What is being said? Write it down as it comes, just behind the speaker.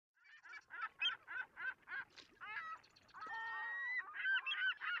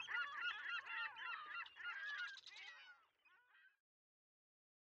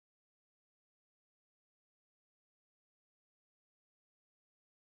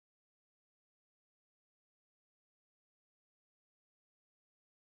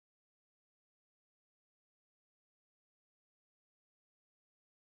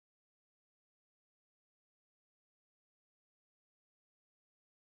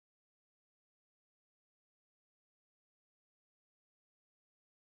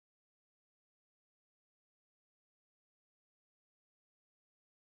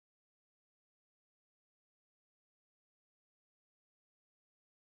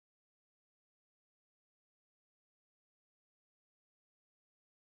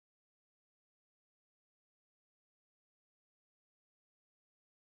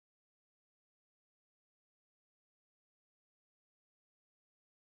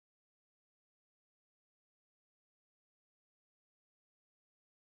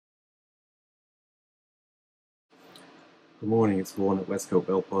Good morning, it's Vaughan at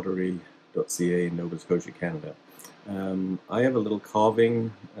westcoatbellpottery.ca in Nova Scotia, Canada. I have a little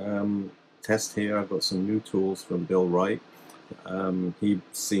carving test here. I've got some new tools from Bill Wright. He'd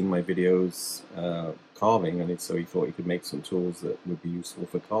seen my videos carving, and so he thought he could make some tools that would be useful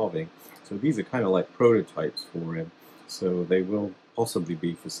for carving. So these are kind of like prototypes for him. So they will possibly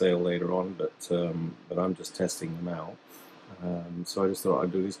be for sale later on, but I'm just testing them out. So I just thought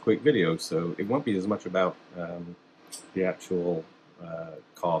I'd do this quick video. So it won't be as much about the actual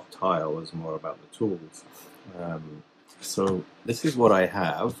carved tile as more about the tools. So this is what I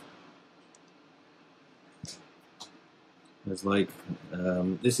have. There's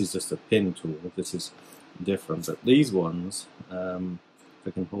this is just a pin tool. This is different, but these ones, if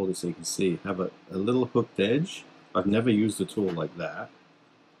I can hold it so you can see, have a little hooked edge. I've never used a tool like that.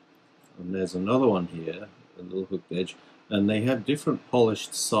 And there's another one here, a little hooked edge, and they have different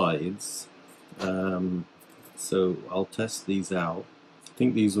polished sides. So I'll test these out. I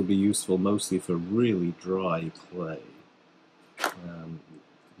think these will be useful mostly for really dry clay.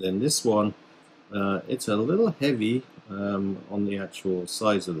 Then this one, it's a little heavy on the actual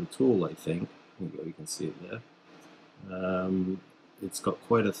size of the tool, I think. You can see it there. It's got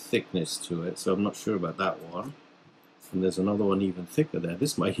quite a thickness to it, so I'm not sure about that one. And there's another one even thicker there.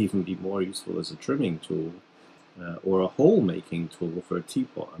 This might even be more useful as a trimming tool or a hole making tool for a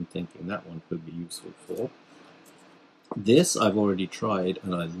teapot. I'm thinking that one could be useful for. This I've already tried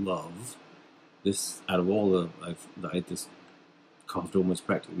and I love. This, out of all I just carved almost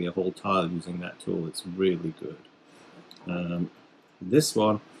practically a whole tile using that tool. It's really good. This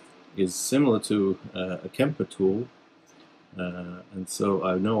one is similar to a Kemper tool, and so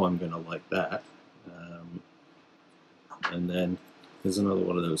I know I'm going to like that. And then there's another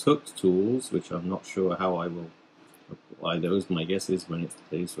one of those hooked tools, which I'm not sure how I will apply those. My guess is when it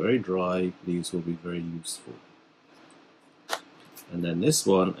stays very dry, these will be very useful. And then this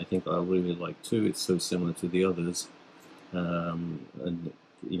one, I think I'll really like too. It's so similar to the others. And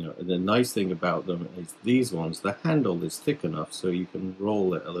you know, the nice thing about them is these ones, the handle is thick enough so you can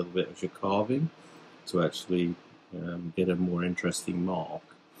roll it a little bit as you're carving to actually get a more interesting mark.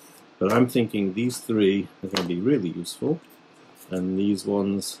 But I'm thinking these three are going to be really useful, and these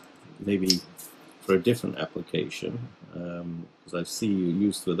ones maybe for a different application, because I see you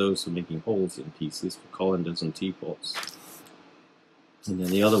used for those for making holes in pieces for colanders and teapots. And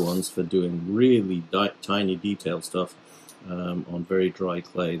then the other ones for doing really tiny detail stuff on very dry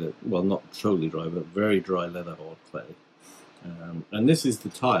clay, that, well, not totally dry, but very dry leather hard clay. And this is the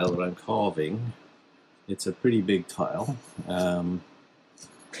tile that I'm carving. It's a pretty big tile.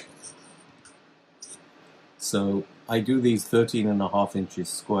 So I do these 13.5 inches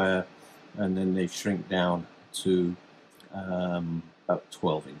square, and then they shrink down to about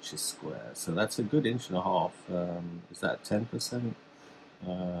 12 inches square. So that's a good 1.5 inches. Is that 10%?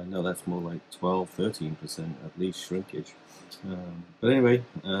 No, that's more like 12-13% at least shrinkage. But anyway,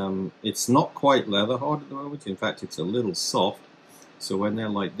 it's not quite leather hard at the moment. In fact, it's a little soft. So when they're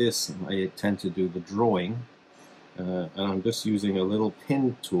like this, I tend to do the drawing. And I'm just using a little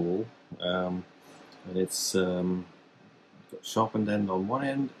pin tool. And it's got a sharpened end on one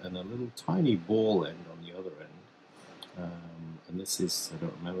end and a little tiny ball end on the other end. And this is, I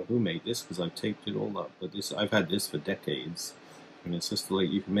don't remember who made this because I've taped it all up, but this, I've had this for decades. And it's just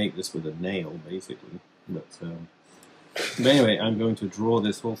like, you can make this with a nail, basically. But anyway, I'm going to draw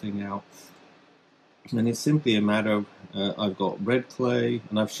this whole thing out. And it's simply a matter of, I've got red clay,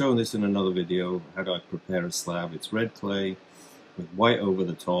 and I've shown this in another video, how do I prepare a slab. It's red clay with white over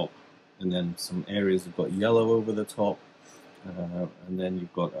the top, and then some areas have got yellow over the top, and then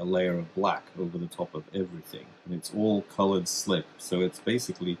you've got a layer of black over the top of everything. And it's all colored slip, so it's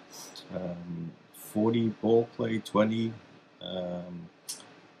basically 40 ball clay, 20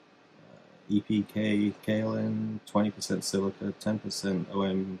 EPK, KLN, 20% silica, 10%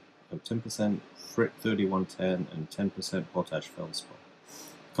 OM, 10% Frit 3110, and 10% potash feldspar,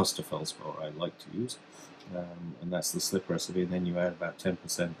 Custer feldspar I like to use. And that's the slip recipe, and then you add about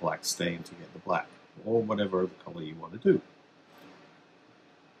 10% black stain to get the black, or whatever the color you want to do.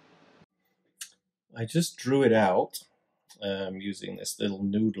 I just drew it out using this little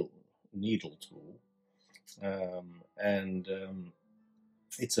needle tool, and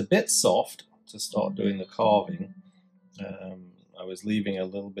it's a bit soft to start doing the carving. I was leaving a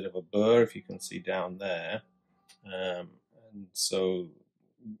little bit of a burr, if you can see down there, and so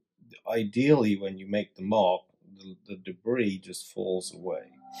ideally when you make the mark, the debris just falls away.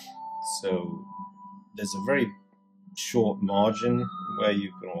 So there's a very short margin where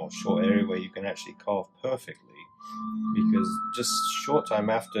you can, or short area where you can actually carve perfectly, because just short time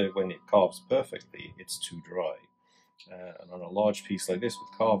after when it carves perfectly, it's too dry. And on a large piece like this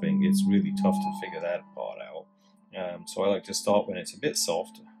with carving, it's really tough to figure that part out. So I like to start when it's a bit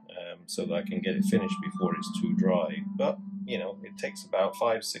soft, so that I can get it finished before it's too dry. But you know, it takes about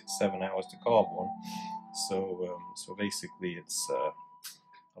 5, 6, 7 hours to carve one. So basically, it's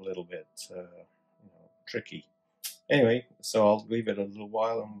a little bit tricky. Anyway, so I'll leave it a little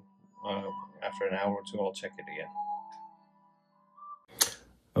while, and after an hour or two, I'll check it again.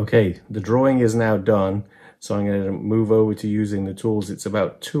 Okay, the drawing is now done, so I'm going to move over to using the tools. It's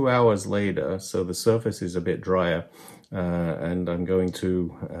about 2 hours later, so the surface is a bit drier, and I'm going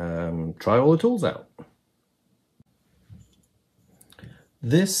to try all the tools out.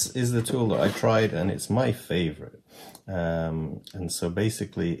 This is the tool that I tried, and it's my favorite. And so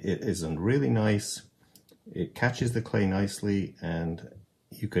basically it isn't really nice. It catches the clay nicely, and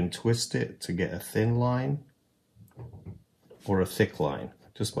you can twist it to get a thin line or a thick line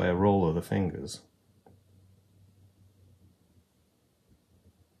just by a roll of the fingers.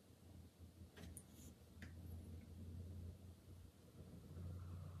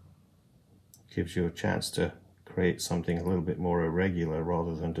 Gives you a chance to create something a little bit more irregular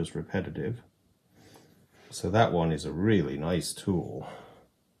rather than just repetitive. So that one is a really nice tool.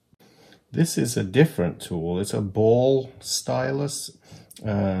 This is a different tool. It's a ball stylus.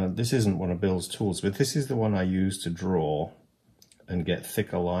 This isn't one of Bill's tools, but this is the one I use to draw and get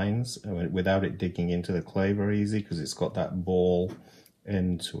thicker lines without it digging into the clay very easy, because it's got that ball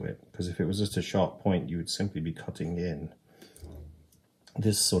end to it. Because if it was just a sharp point, you would simply be cutting in.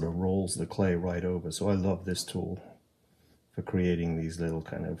 This sort of rolls the clay right over. So I love this tool for creating these little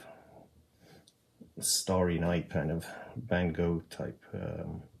kind of Starry Night kind of Van Gogh type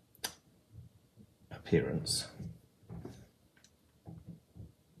appearance.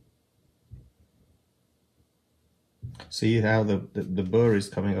 See how the burr is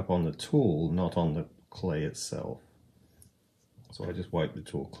coming up on the tool, not on the clay itself. So I just wipe the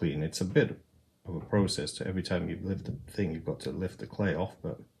tool clean. It's a bit of a process to every time you lift the thing, you've got to lift the clay off,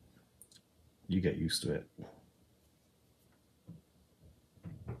 but you get used to it.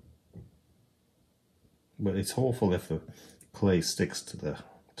 But it's awful if the clay sticks to the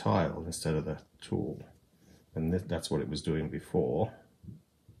tile instead of the tool, and that's what it was doing before.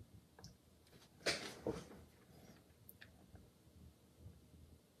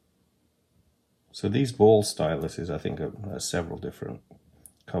 So these ball styluses, I think several different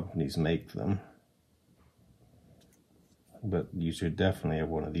companies make them, but you should definitely have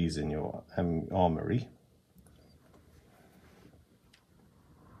one of these in your armory.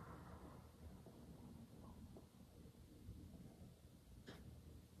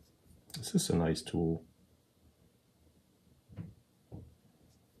 This is a nice tool.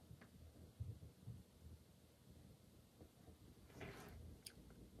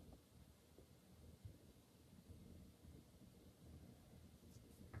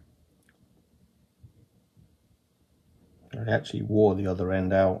 I actually wore the other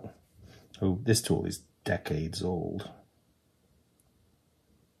end out. Oh, this tool is decades old.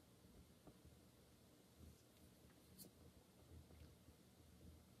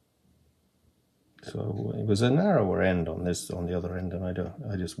 So it was a narrower end on this, on the other end, and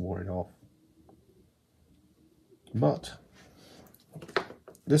I just wore it off. But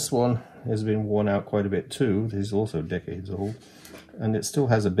this one has been worn out quite a bit too. This is also decades old, and it still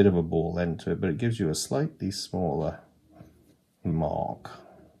has a bit of a ball end to it, but it gives you a slightly smaller mark.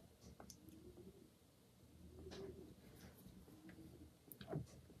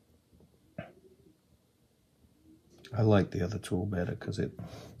 I like the other tool better because it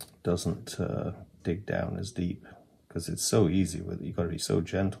doesn't dig down as deep, because it's so easy with it. You've got to be so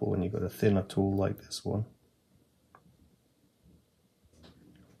gentle when you've got a thinner tool like this one.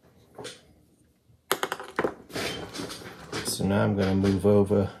 So now I'm going to move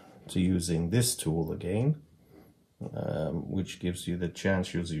over to using this tool again, which gives you the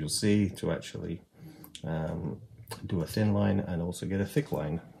chance, as you'll see, to actually do a thin line and also get a thick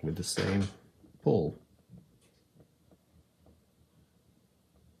line with the same pull.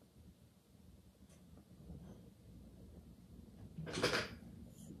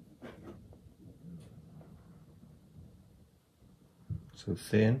 So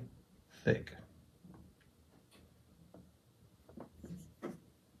thin, thick.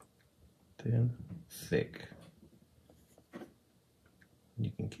 Thin, thick.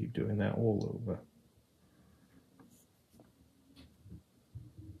 You can keep doing that all over.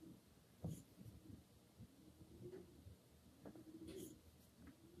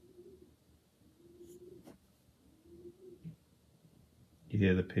 You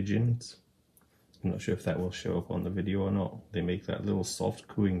hear the pigeons? I'm not sure if that will show up on the video or not. They make that little soft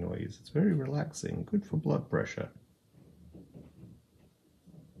cooing noise. It's very relaxing, good for blood pressure.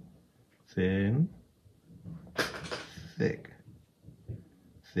 thin, thick,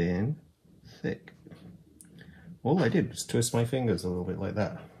 thin, thick. All I did was twist my fingers a little bit like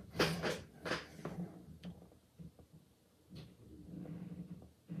that.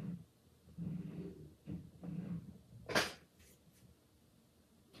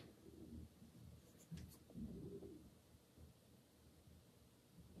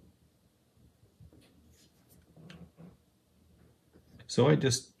 So I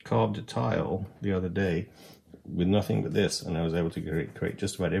just carved a tile the other day with nothing but this, and I was able to create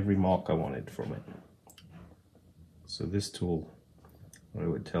just about every mark I wanted from it. So this tool, I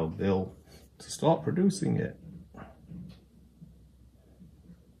would tell Bill to start producing it.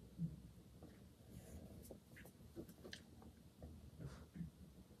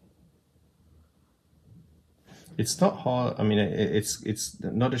 It's not hard. I mean, it's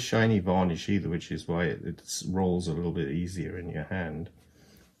not a shiny varnish either, which is why it rolls a little bit easier in your hand.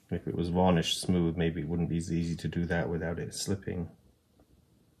 If it was varnished smooth, maybe it wouldn't be as easy to do that without it slipping.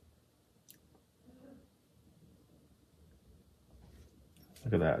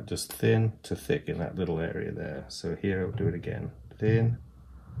 Look at that, just thin to thick in that little area there. So here I'll do it again, thin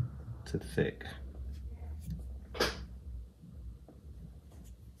to thick.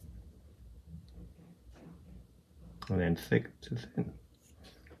 And then thick to thin.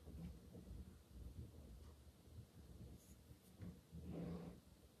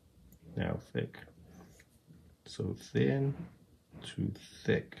 Now thick. So thin to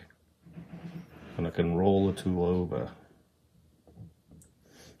thick. And I can roll the tool over.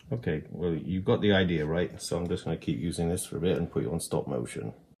 Okay, well, you got the idea, right? So I'm just going to keep using this for a bit and put you on stop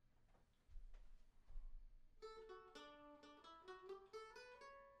motion.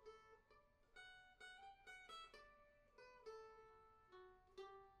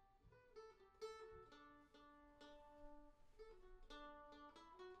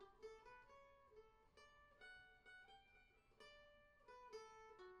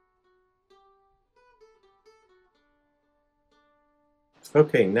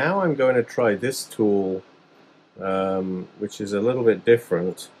 Okay, now I'm going to try this tool, which is a little bit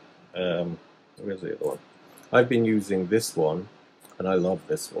different. Where's the other one? I've been using this one, and I love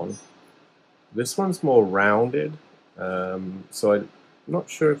this one. This one's more rounded, so I'm not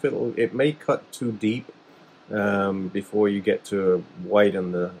sure if it may cut too deep before you get to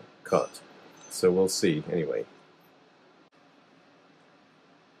widen the cut. So we'll see anyway.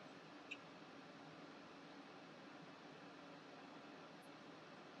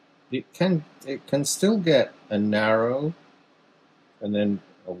 It can still get a narrow and then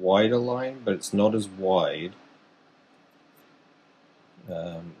a wider line, but it's not as wide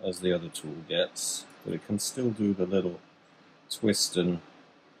as the other tool gets. But it can still do the little twist and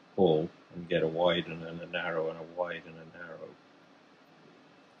pull and get a wide and then a narrow and a wide and a narrow.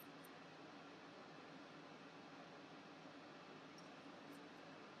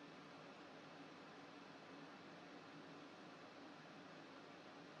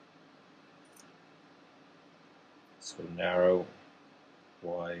 So narrow,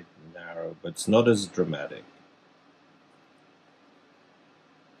 wide, narrow, but it's not as dramatic.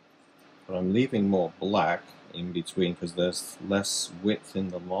 But I'm leaving more black in between because there's less width in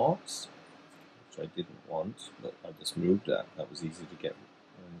the marks, which I didn't want, but I just moved that. That was easy to get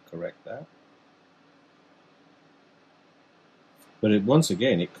and correct that. But once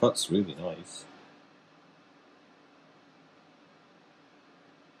again, it cuts really nice.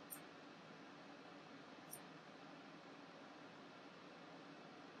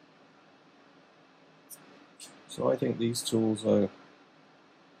 So I think these tools are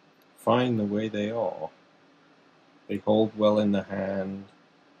fine the way they are. They hold well in the hand.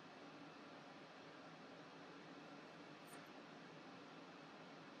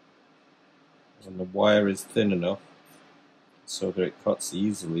 And the wire is thin enough so that it cuts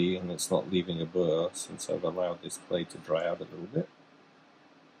easily and it's not leaving a burr, since I've allowed this clay to dry out a little bit.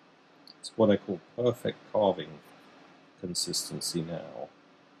 It's what I call perfect carving consistency now.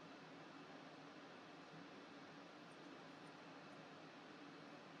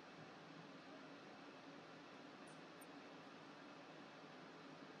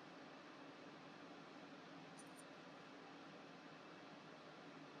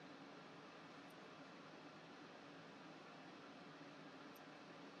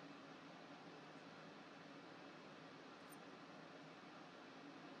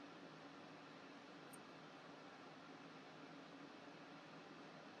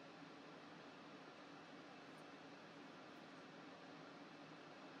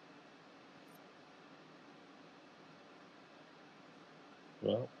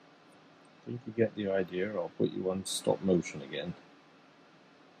 Well, I think you get the idea. I'll put you on stop motion again.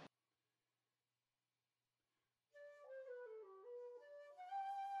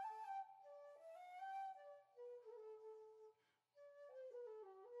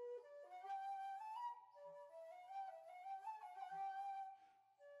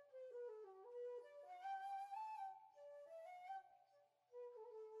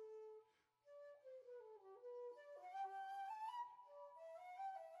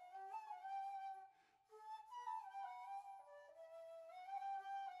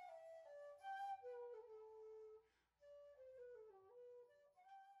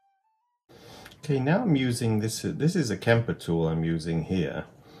 Okay, now I'm using this. This is a Kemper tool I'm using here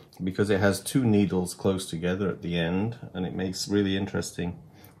because it has two needles close together at the end, and it makes really interesting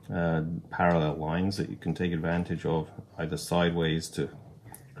parallel lines that you can take advantage of either sideways to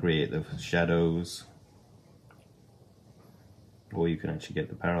create the shadows, or you can actually get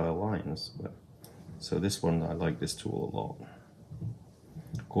the parallel lines. So this one, I like this tool a lot.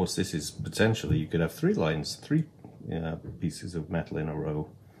 Of course, this is potentially, you could have three lines, three pieces of metal in a row.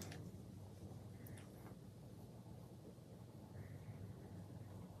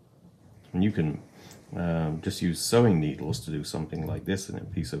 And you can just use sewing needles to do something like this in a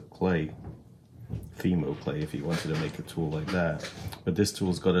piece of clay, Fimo clay, if you wanted to make a tool like that. But this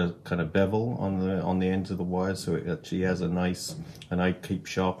tool's got a kind of bevel on the ends of the wire, so it actually has a nice, and I keep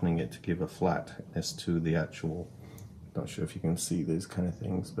sharpening it to give a flatness to the actual. Not sure if you can see these kind of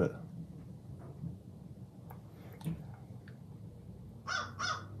things, but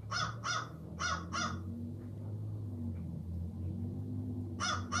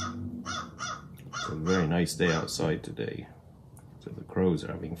it's a very nice day outside today, so the crows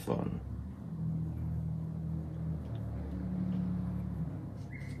are having fun.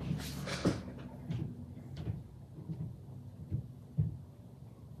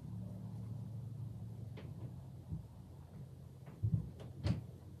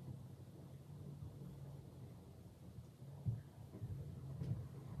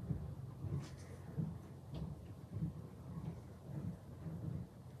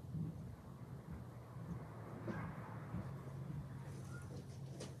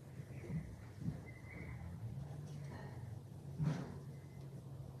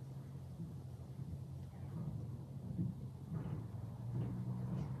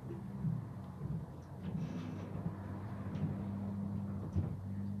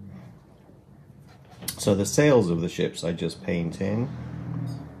 So the sails of the ships I just paint in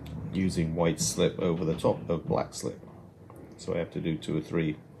using white slip over the top of black slip. So I have to do 2 or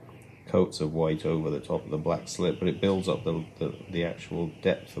 3 coats of white over the top of the black slip, but it builds up the actual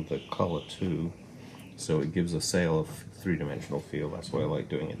depth of the color too. So it gives a sail a three-dimensional feel. That's why I like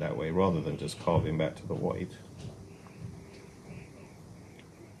doing it that way, rather than just carving back to the white.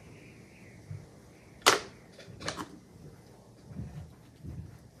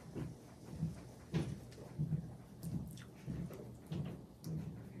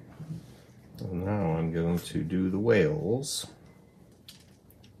 And now I'm going to do the whales.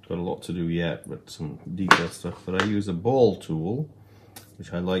 Got a lot to do yet, but some detail stuff. But I use a ball tool,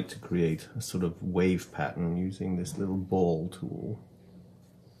 which I like to create a sort of wave pattern using this little ball tool.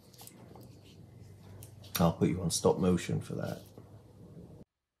 I'll put you on stop motion for that.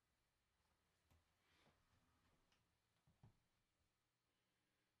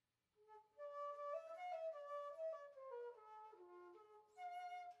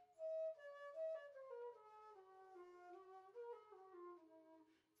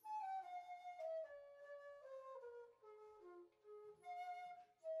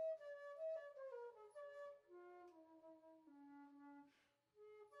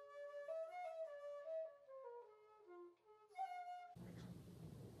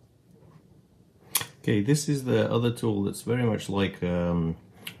 Okay, this is the other tool that's very much like a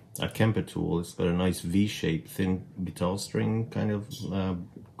Kemper tool. It's got a nice V-shaped thin guitar string kind of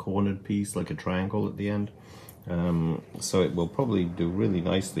cornered piece, like a triangle at the end. So it will probably do really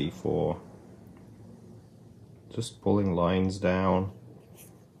nicely for just pulling lines down.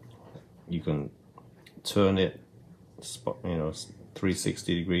 You can turn it,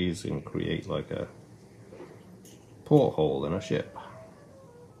 360 degrees and create like a porthole in a ship.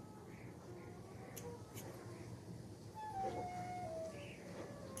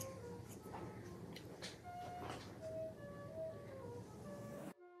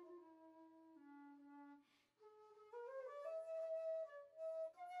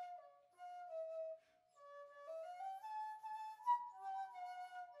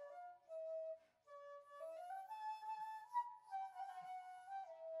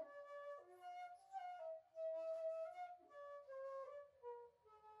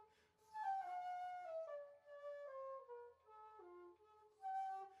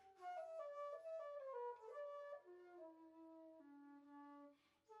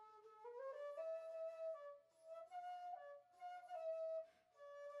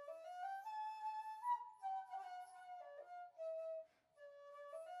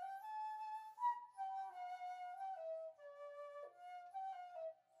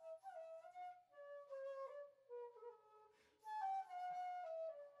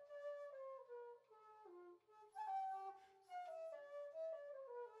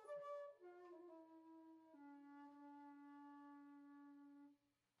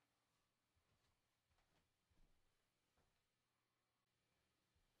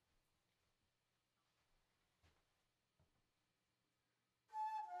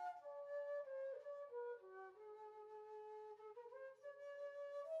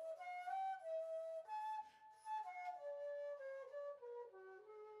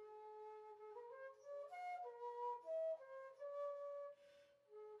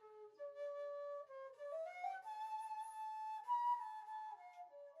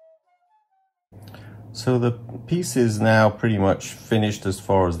 So the piece is now pretty much finished as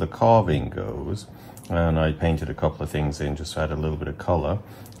far as the carving goes, and I painted a couple of things in just to add a little bit of color.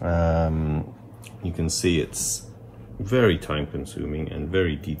 You can see it's very time consuming and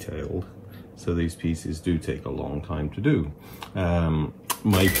very detailed, so these pieces do take a long time to do.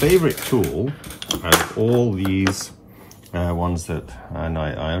 My favorite tool out of all these ones that, and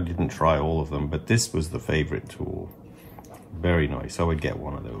I didn't try all of them, but this was the favorite tool. Very nice. I would get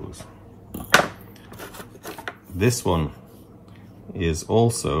one of those. This one is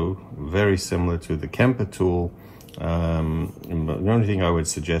also very similar to the Kemper tool. But the only thing I would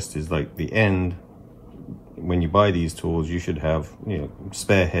suggest is, like, the end, when you buy these tools, you should have, you know,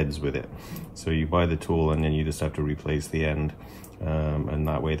 spare heads with it. So you buy the tool and then you just have to replace the end, and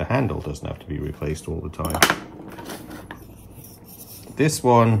that way the handle doesn't have to be replaced all the time. This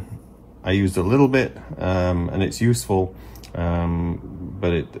one I used a little bit, and it's useful,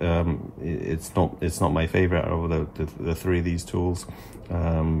 but it's not my favorite out of the three of these tools,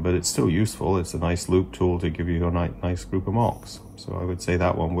 but it's still useful. It's a nice loop tool to give you a nice group of marks. So I would say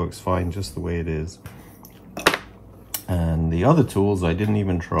that one works fine just the way it is. And the other tools I didn't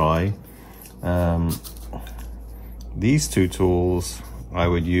even try. These two tools I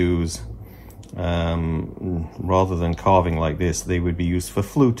would use, rather than carving like this, they would be used for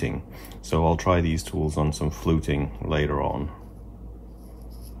fluting. So I'll try these tools on some fluting later on.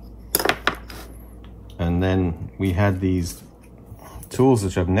 And then we had these tools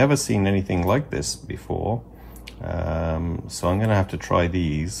which I've never seen anything like this before. So I'm gonna have to try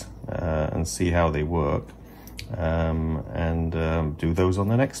these and see how they work, and do those on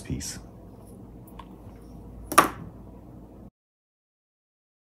the next piece.